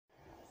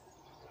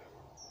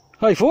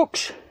Hi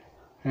folks,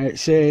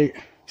 it's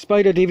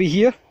Spider Davie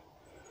here,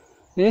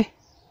 yeah?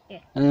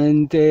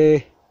 And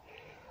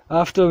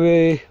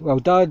after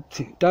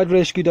Dad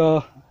rescued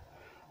a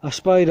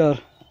spider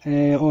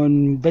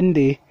on bin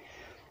day,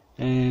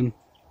 and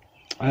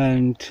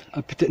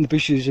I put it in the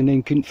bushes and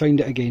then couldn't find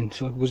it again,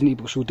 so I wasn't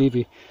able to show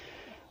Davie.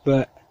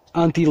 But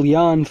Auntie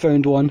Leanne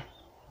found one,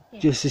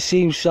 just the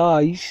same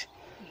size,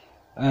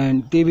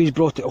 and Davie's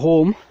brought it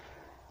home.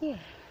 Yeah,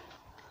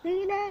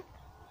 look at that.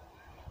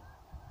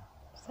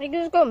 It's like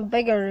it's gotten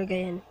bigger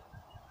again.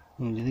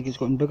 Oh, do you think it's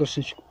gotten bigger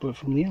since you brought it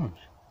from Leanne's?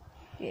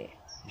 Yeah.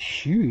 It's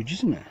huge,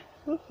 isn't it?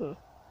 Mhm. I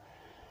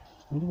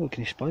wonder what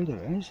kind of spider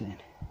it is then.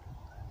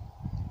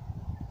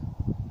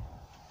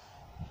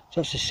 So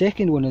that's the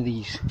second one of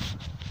these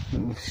that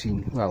we've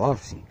seen. Well,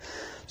 I've seen.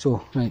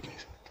 So, right,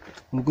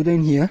 we'll go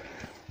down here.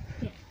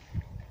 Yeah.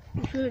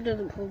 I'm sure it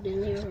doesn't hold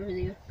in here or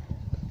there.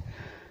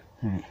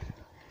 Right.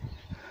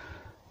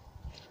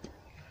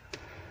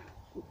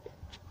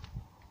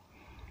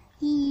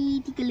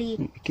 Tickly.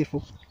 Be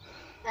careful.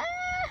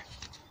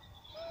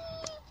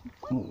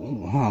 Oh,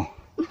 wow.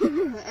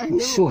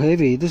 It's so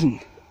heavy,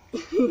 doesn't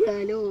it?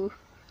 I know.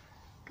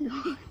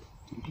 God.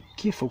 Be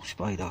careful,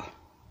 spider.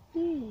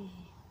 Hmm.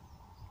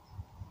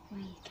 Oh,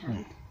 you can't.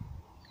 Right.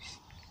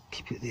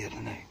 Keep it there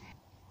now.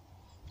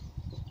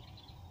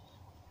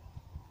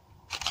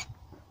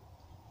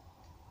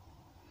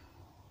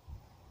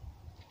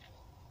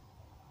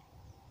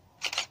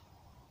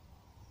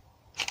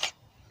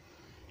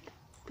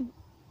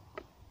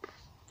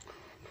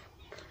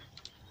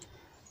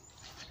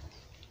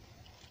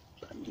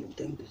 Can't kneel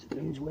down because the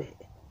ground's wet.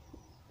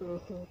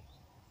 Mhm.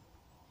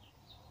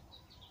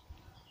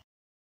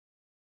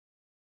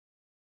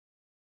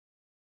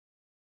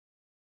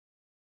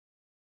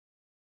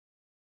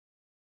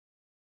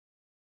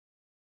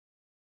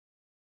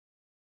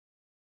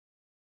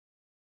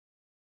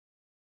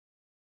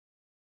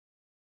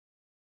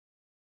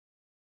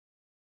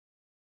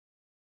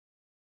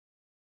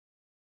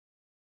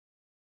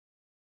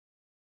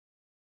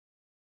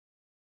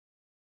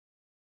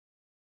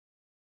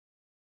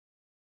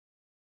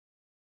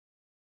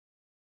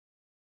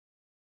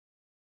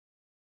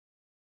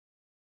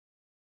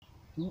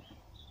 Oh.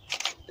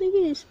 Look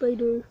at this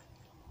spider.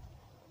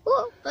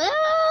 Oh,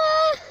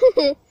 ah!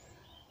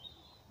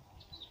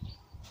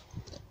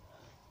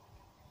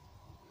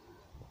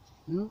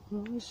 No,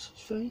 it's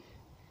fine.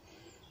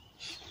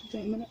 Just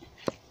take a minute.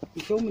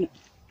 You filming it?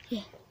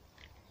 Yeah.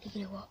 Look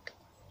at it walk.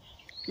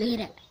 Look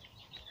at it.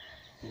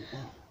 Oh,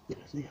 wow.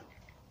 It's there.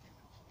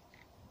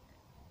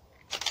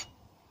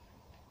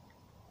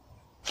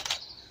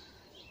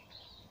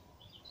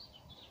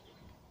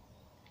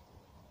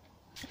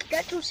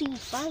 Got to see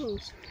his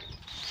fangs.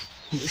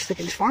 It's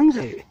sticking its fangs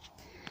out.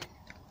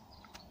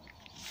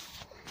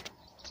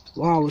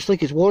 Wow, it's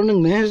like it's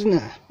warning me, isn't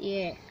it?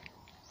 Yeah.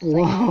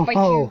 Wow. Like,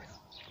 oh.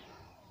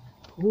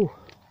 Oh.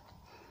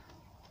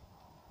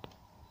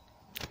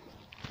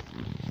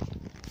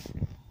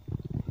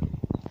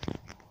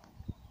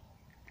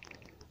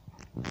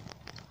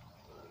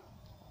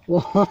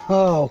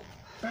 Wow.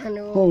 I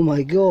know. Oh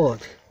my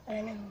god.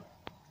 I know.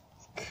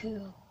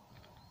 Cool.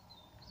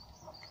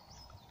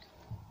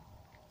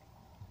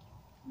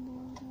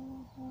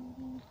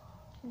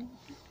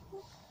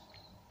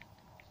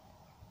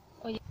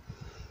 Oh, yeah.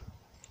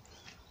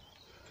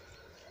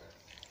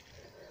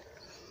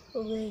 Oh,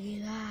 look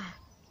at that.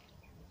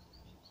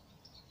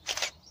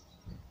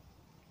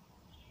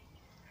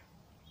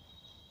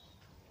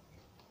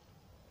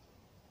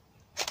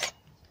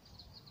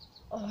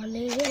 Oh,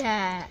 look at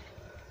that.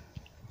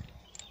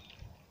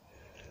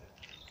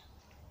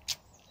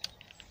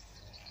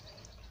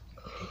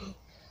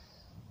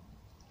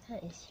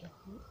 That is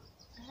cool.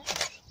 That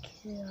is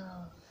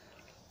cool.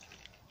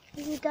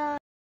 Look at that.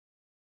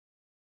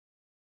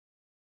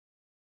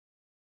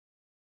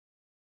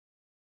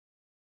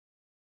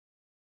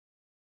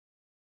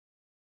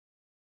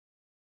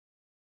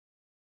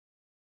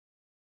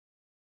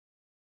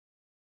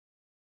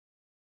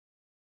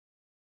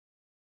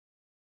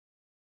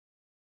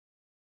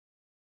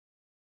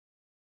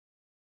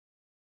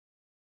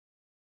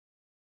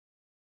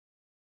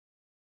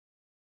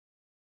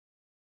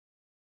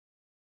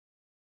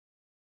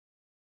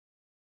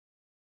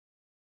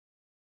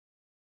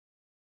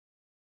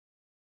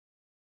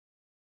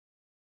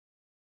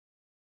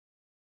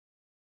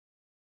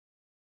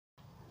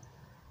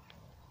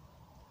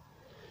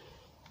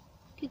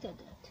 Look at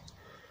that.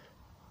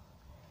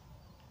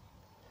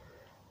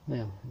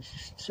 Well, it's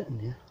just sitting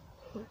there.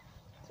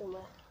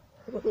 Somewhere.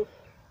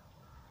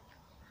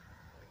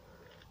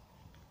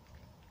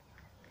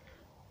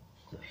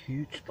 It's a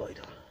huge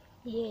spider.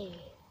 Yeah.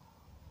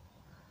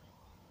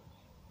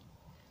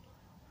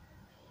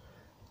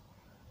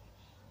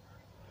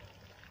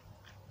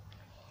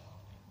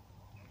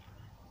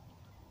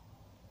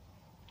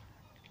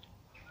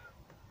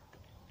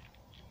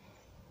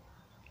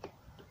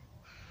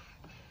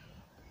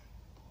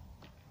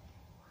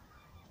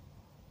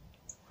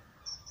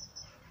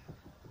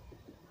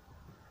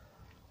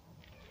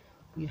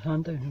 Put your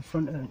hand down in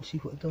front of it and see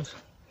what it does.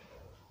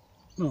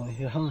 No,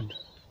 your hand.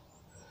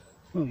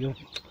 No, you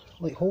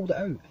like hold it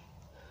out.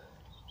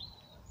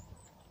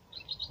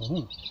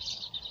 Oh.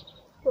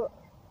 What?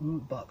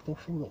 It backed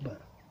off a little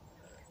bit.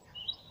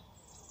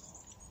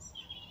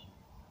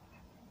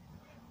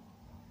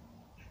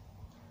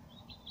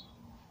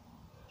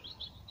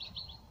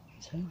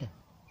 It's hiding.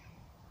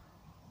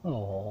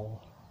 Oh.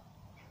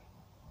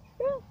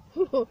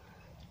 Look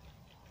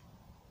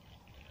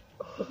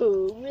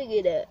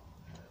at that.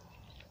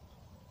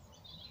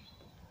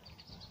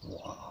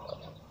 Wow.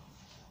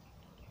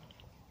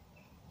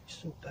 It's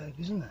so big,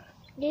 isn't it?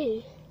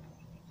 Yeah.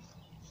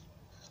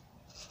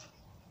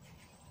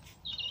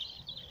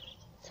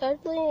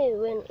 Sadly, it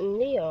went in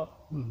there.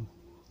 Mm.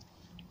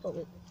 Oh,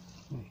 wait.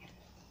 Right.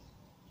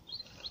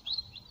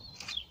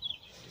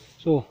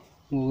 So,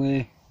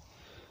 we'll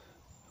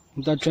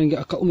Dad try and get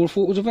a couple more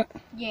photos of it,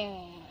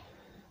 Yeah.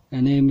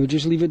 and then we'll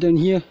just leave it down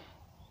here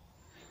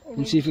and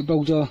And see if it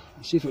builds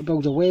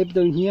a web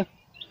down here.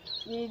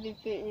 maybe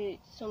put it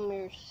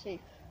somewhere safe.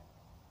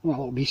 Well,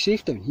 it'll be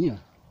safe down here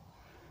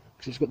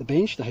because it's got the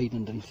bench to hide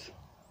underneath.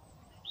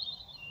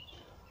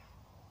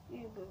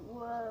 Yeah, but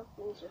what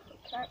happens if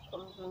a cat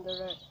comes under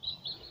it?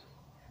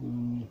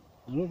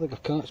 I don't think a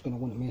cat's going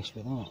to want to mess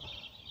with that.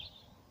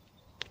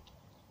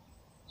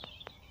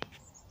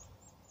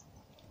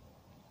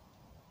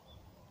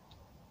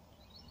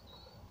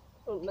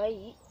 It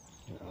might.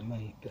 Yeah, I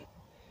might, but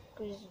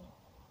Because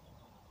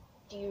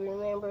do you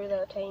remember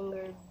that time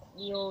where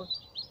we all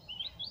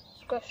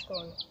squished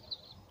on it?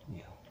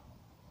 yeah,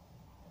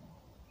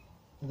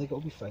 I think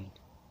it'll be fine.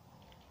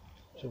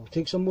 So we'll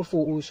take some more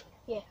photos.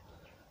 Yeah.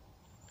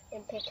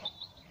 And pick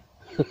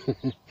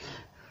it.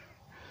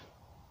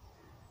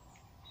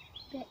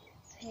 Pet,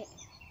 pet,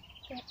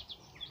 pet,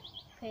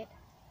 pet.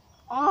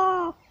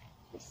 Oh!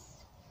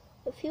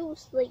 It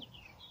feels like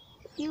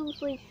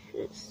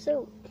it's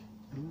silk.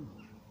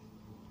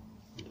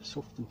 It's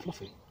soft and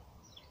fluffy.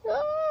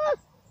 Ah!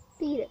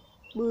 Beat it.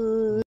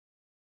 Boo.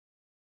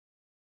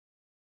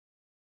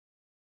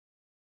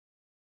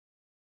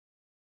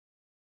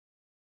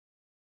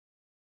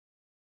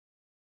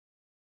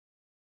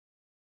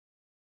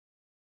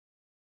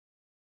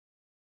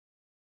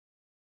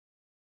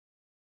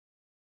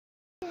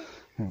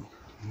 Come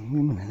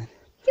on.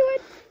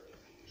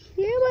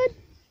 Human.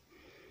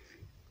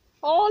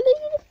 Oh,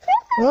 look at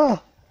the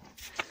Ah!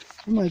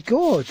 Oh my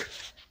god!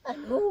 I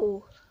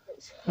know.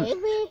 It's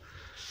heavy.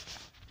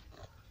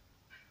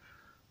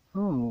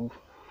 Oh.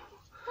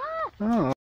 Ah.